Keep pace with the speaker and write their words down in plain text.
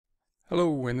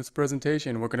Hello, in this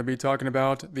presentation we're going to be talking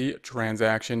about the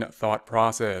transaction thought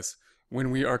process.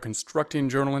 When we are constructing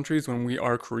journal entries, when we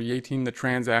are creating the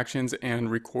transactions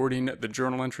and recording the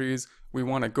journal entries, we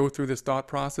want to go through this thought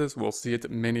process. We'll see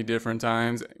it many different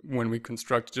times when we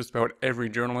construct just about every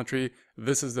journal entry.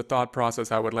 This is the thought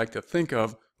process I would like to think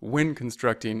of when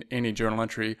constructing any journal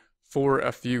entry for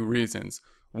a few reasons.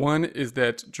 One is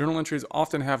that journal entries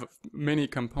often have many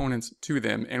components to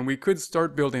them, and we could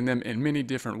start building them in many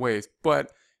different ways,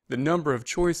 but the number of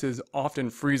choices often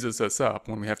freezes us up.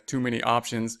 When we have too many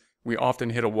options, we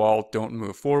often hit a wall, don't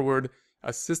move forward.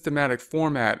 A systematic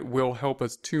format will help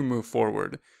us to move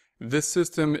forward. This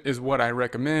system is what I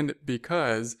recommend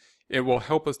because it will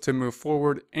help us to move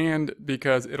forward and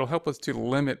because it'll help us to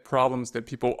limit problems that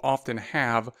people often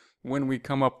have when we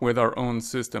come up with our own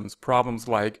systems. Problems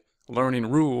like learning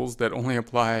rules that only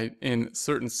apply in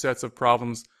certain sets of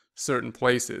problems, certain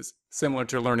places, similar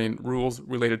to learning rules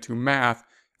related to math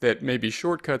that may be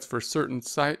shortcuts for certain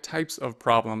types of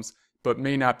problems, but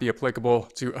may not be applicable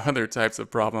to other types of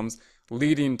problems,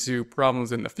 leading to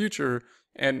problems in the future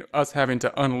and us having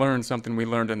to unlearn something we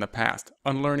learned in the past.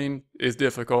 Unlearning is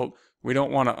difficult. We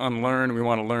don't want to unlearn. We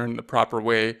want to learn the proper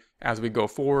way as we go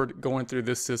forward. Going through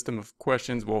this system of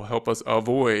questions will help us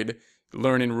avoid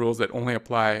learning rules that only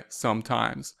apply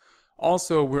sometimes.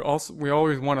 Also, we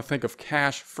always want to think of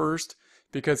cash first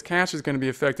because cash is going to be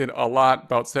affected a lot,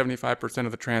 about 75%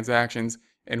 of the transactions,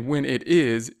 and when it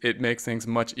is, it makes things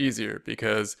much easier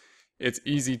because it's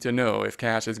easy to know if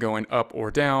cash is going up or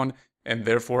down and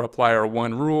therefore apply our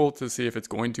one rule to see if it's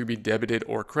going to be debited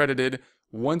or credited.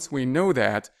 Once we know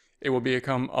that, it will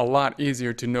become a lot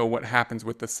easier to know what happens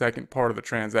with the second part of the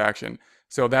transaction.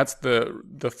 So that's the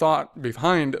thought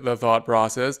behind the thought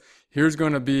process. Here's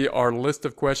going to be our list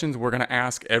of questions we're going to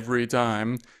ask every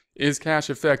time. Is cash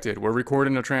affected? We're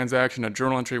recording a transaction, a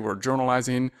journal entry. We're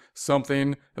journalizing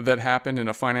something that happened in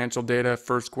a financial data.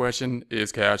 First question,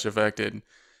 is cash affected?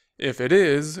 If it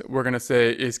is, we're going to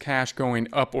say, is cash going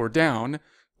up or down?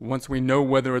 Once we know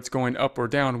whether it's going up or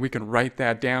down, we can write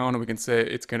that down and we can say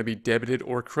it's going to be debited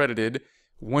or credited.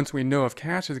 Once we know if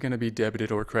cash is going to be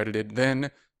debited or credited, then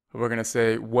we're going to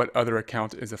say what other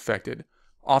account is affected.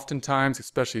 Oftentimes,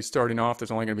 especially starting off, there's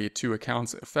only going to be 2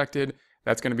 accounts affected.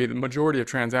 That's going to be the majority of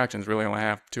transactions really only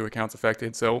have 2 accounts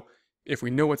affected. So if we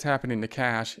know what's happening to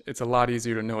cash, it's a lot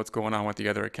easier to know what's going on with the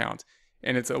other account.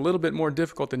 And it's a little bit more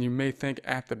difficult than you may think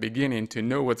at the beginning to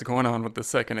know what's going on with the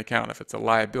second account. If it's a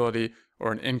liability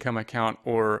or an income account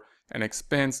or an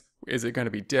expense, is it going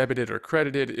to be debited or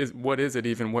credited? What is it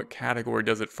even? What category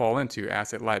does it fall into?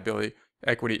 Asset, liability,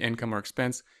 equity, income, or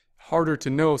expense? Harder to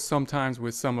know sometimes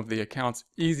with some of the accounts.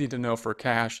 Easy to know for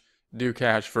cash. Do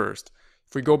cash first.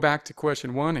 If we go back to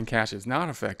question 1 and cash is not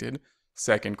affected,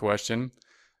 second question,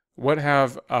 what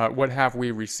have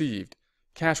we received?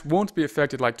 Cash won't be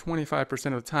affected like 25%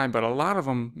 of the time, but a lot of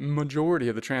them, majority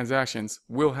of the transactions,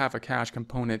 will have a cash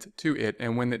component to it.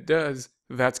 And when it does,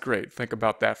 that's great. Think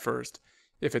about that first.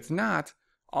 If it's not,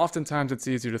 oftentimes it's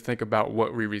easier to think about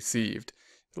what we received.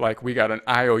 Like we got an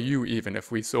IOU even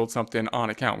if we sold something on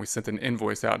account. We sent an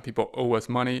invoice out and people owe us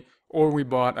money, or we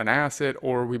bought an asset,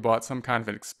 or we bought some kind of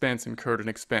an expense, incurred an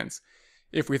expense.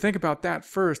 If we think about that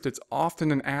first, it's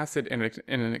often an asset and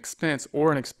an expense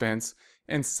or an expense,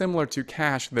 and similar to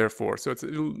cash, therefore. So it's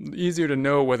easier to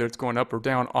know whether it's going up or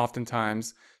down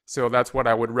oftentimes. So that's what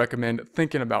I would recommend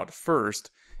thinking about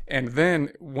first. And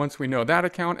then once we know that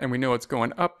account and we know it's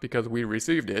going up because we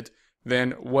received it,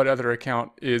 then what other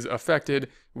account is affected?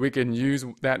 We can use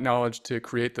that knowledge to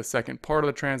create the second part of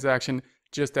the transaction,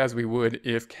 just as we would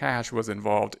if cash was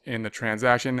involved in the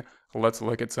transaction. Let's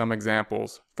look at some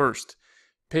examples. First,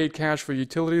 paid cash for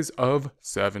utilities of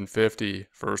 $750.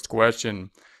 First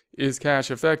question. Is cash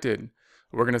affected?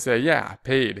 We're going to say, yeah,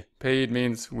 paid. Paid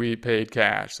means we paid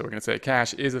cash. So we're going to say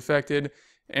cash is affected.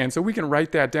 And so we can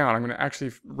write that down. I'm going to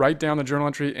actually write down the journal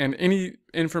entry, and any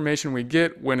information we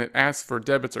get when it asks for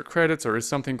debits or credits or is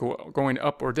something going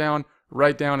up or down,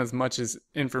 write down as much as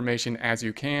information as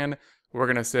you can. We're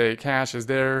going to say cash is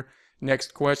there.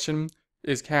 Next question,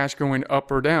 is cash going up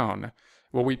or down?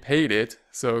 Well, we paid it,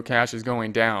 so cash is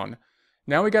going down.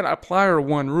 Now we got to apply our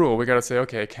one rule. We got to say,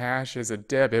 okay, cash is a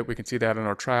debit. We can see that in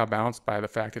our trial balance by the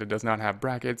fact that it does not have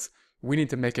brackets. We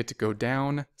need to make it to go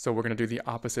down, so we're going to do the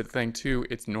opposite thing to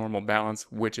its normal balance,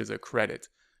 which is a credit.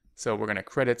 So we're going to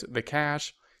credit the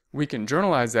cash. We can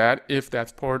journalize that if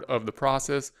that's part of the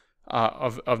process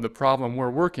of the problem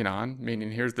we're working on, meaning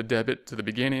here's the debit to the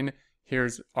beginning,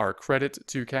 here's our credit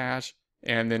to cash,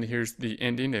 and then here's the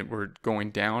ending, and we're going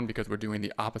down because we're doing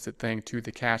the opposite thing to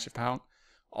the cash account.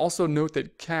 Also note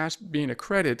that cash being a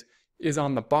credit is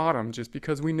on the bottom just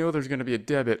because we know there's going to be a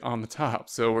debit on the top.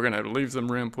 So we're going to leave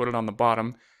some room, put it on the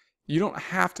bottom. You don't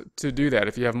have to do that.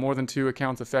 If you have more than 2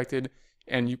 accounts affected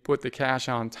and you put the cash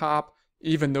on top,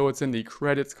 even though it's in the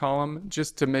credits column,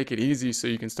 just to make it easy so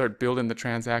you can start building the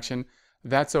transaction,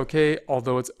 that's okay,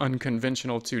 although it's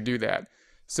unconventional to do that.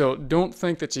 So don't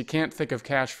think that you can't think of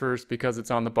cash first because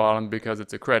it's on the bottom because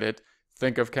it's a credit.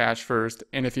 Think of cash first,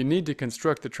 and if you need to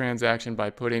construct the transaction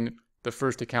by putting the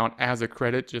first account as a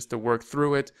credit just to work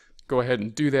through it, go ahead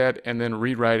and do that and then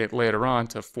rewrite it later on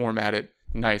to format it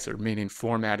nicer, meaning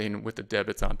formatting with the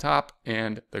debits on top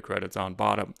and the credits on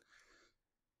bottom.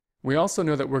 We also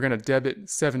know that we're going to debit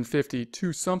 $750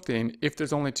 to something if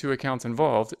there's only 2 accounts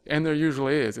involved, and there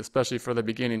usually is, especially for the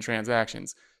beginning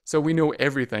transactions. So we know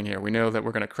everything here. We know that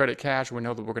we're going to credit cash, we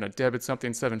know that we're going to debit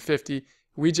something $750.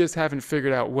 We just haven't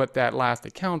figured out what that last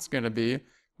account's going to be,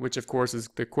 which of course is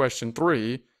the question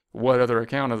 3, what other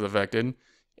account is affected?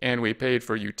 And we paid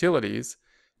for utilities.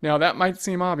 Now that might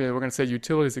seem obvious, we're going to say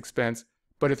utilities expense,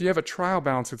 but if you have a trial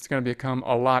balance, it's going to become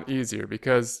a lot easier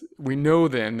because we know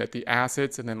then that the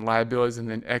assets and then liabilities and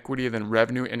then equity and then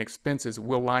revenue and expenses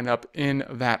will line up in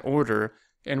that order.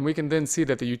 And we can then see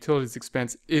that the utilities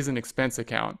expense is an expense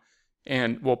account.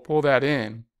 And we'll pull that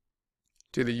in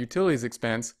to the utilities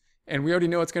expense. And we already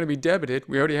know it's going to be debited.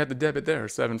 We already had the debit there,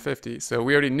 $750. So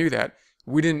we already knew that.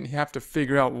 We didn't have to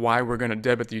figure out why we're going to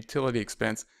debit the utility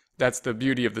expense. That's the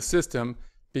beauty of the system,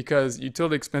 because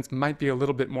utility expense might be a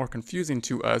little bit more confusing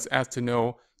to us as to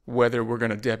know whether we're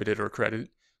going to debit it or credit.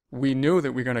 We know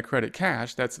that we're going to credit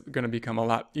cash. That's going to become a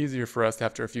lot easier for us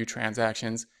after a few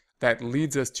transactions. That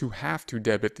leads us to have to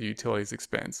debit the utilities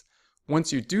expense.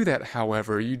 Once you do that,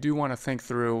 however, you do want to think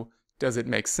through, does it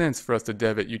make sense for us to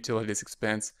debit utilities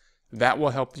expense? That will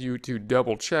help you to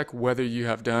double check whether you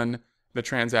have done the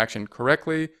transaction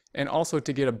correctly and also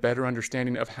to get a better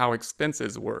understanding of how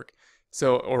expenses work.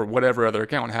 So, or whatever other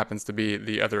account happens to be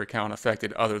the other account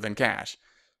affected other than cash.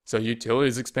 So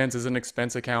utilities expense is an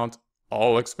expense account.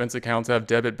 All expense accounts have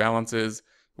debit balances.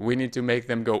 We need to make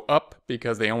them go up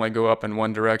because they only go up in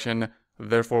one direction.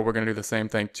 Therefore, we're going to do the same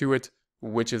thing to it,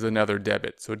 which is another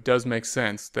debit. So it does make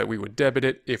sense that we would debit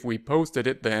it. If we posted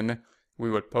it, then we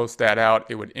would post that out.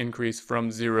 It would increase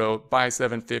from 0 by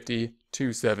 $750 to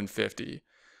 $750.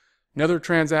 Another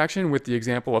transaction with the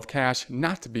example of cash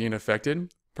not being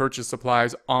affected. Purchase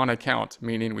supplies on account,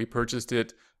 meaning we purchased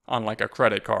it on like a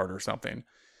credit card or something.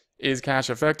 Is cash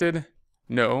affected?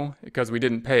 No, because we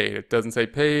didn't pay. It doesn't say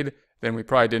paid, then we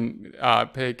probably didn't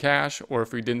pay cash, or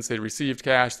if we didn't say received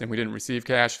cash, then we didn't receive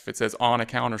cash. If it says on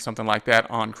account or something like that,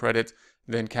 on credit,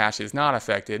 then cash is not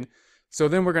affected. So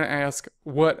then we're going to ask,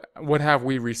 what have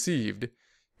we received?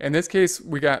 In this case,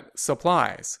 we got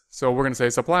supplies. So we're going to say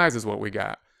supplies is what we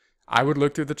got. I would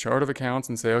look through the chart of accounts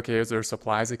and say, okay, is there a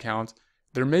supplies account?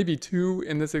 There may be 2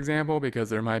 in this example because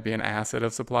there might be an asset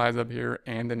of supplies up here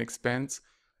and an expense.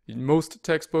 Most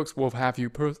textbooks will have you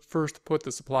first put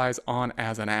the supplies on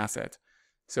as an asset.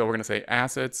 So we're going to say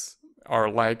assets are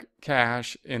like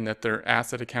cash in that they're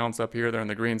asset accounts up here. They're in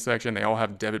the green section. They all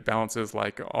have debit balances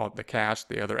like all the cash,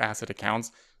 the other asset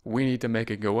accounts. We need to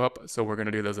make it go up, so we're going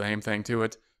to do the same thing to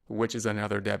it, which is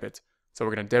another debit. So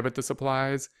we're going to debit the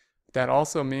supplies. That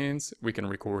also means we can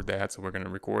record that. So we're going to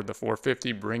record the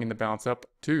 $450, bringing the balance up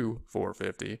to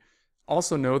 $450.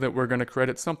 Also know that we're going to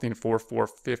credit something for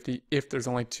 $450 if there's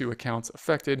only 2 accounts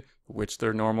affected, which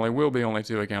there normally will be only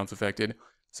 2 accounts affected.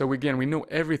 So again, we know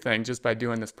everything just by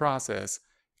doing this process,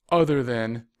 other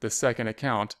than the second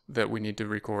account that we need to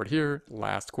record here.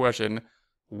 Last question,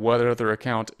 what other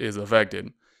account is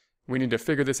affected? We need to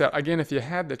figure this out. Again, if you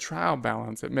had the trial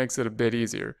balance, it makes it a bit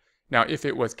easier. Now, if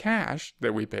it was cash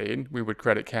that we paid, we would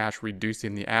credit cash,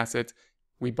 reducing the asset.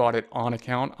 We bought it on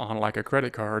account, on like a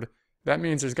credit card. That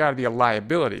means there's got to be a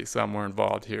liability somewhere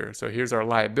involved here. So here's our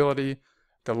liability.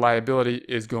 The liability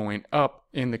is going up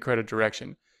in the credit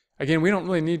direction. Again, we don't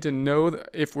really need to know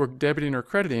if we're debiting or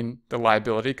crediting the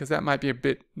liability because that might be a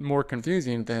bit more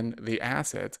confusing than the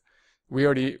asset. We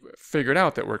already figured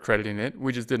out that we're crediting it.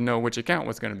 We just didn't know which account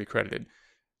was going to be credited.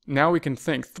 Now we can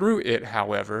think through it,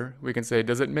 however. We can say,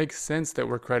 does it make sense that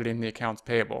we're crediting the accounts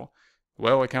payable?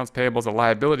 Well, accounts payable is a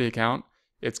liability account.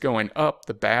 It's going up.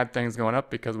 The bad thing's going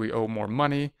up because we owe more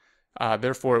money.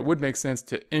 Therefore, it would make sense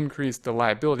to increase the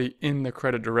liability in the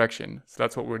credit direction. So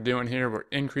that's what we're doing here. We're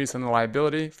increasing the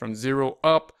liability from 0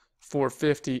 up,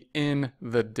 $450 in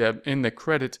the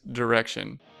credit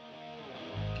direction.